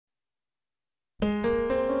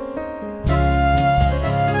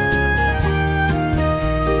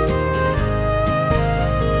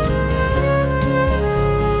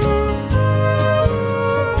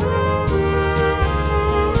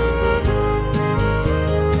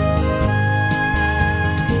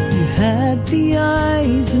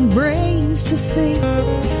minds to see,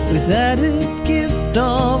 with added gift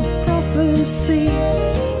of prophecy.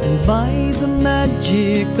 And by the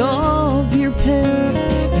magic of your pen,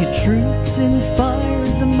 your truths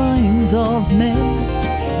inspired the minds of men.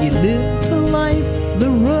 You live the life the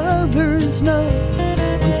rovers know,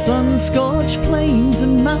 on sun-scorched plains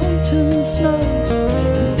and mountain snow.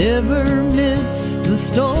 And ever midst the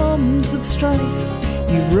storms of strife,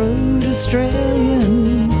 you rode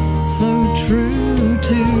Australian, so true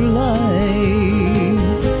to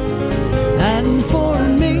life. And for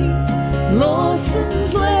me,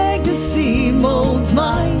 Lawson's legacy molds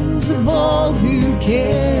minds of all who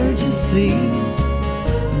care to see.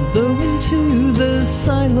 Though into the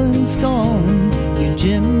silence gone, your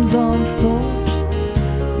gems of thought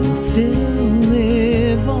will still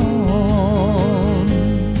live on.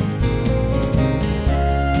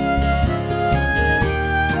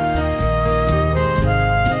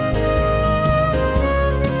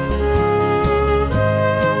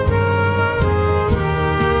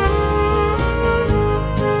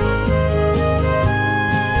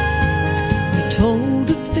 Told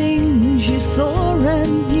of things you saw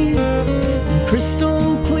and knew, and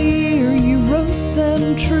crystal clear you wrote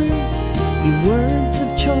them true. Your words of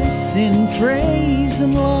choice in phrase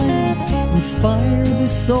and line inspire the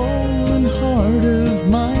soul and heart of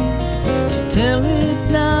mine, to tell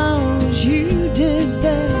it now as you did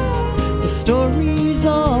then, the stories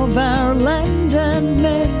of our land and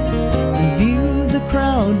men, and view the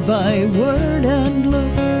crowd by word and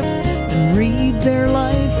look, and read their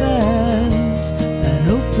life as an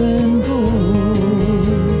open book.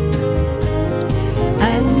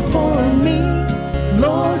 And for me,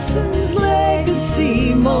 Lawson's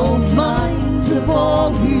legacy molds minds of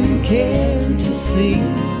all who care to see.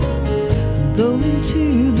 Though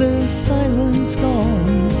into the silence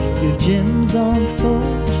gone, your gems of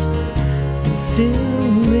thought will still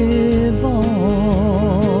live on.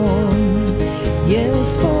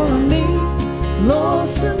 Yes, for me,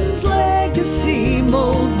 Lawson's legacy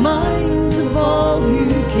molds minds of all who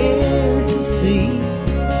care to see.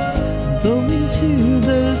 Though into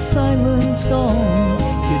the silence gone,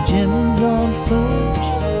 your gems of thought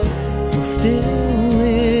will still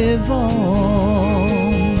live on.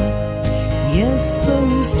 Yes,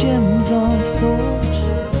 those gems of thought,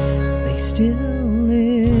 they still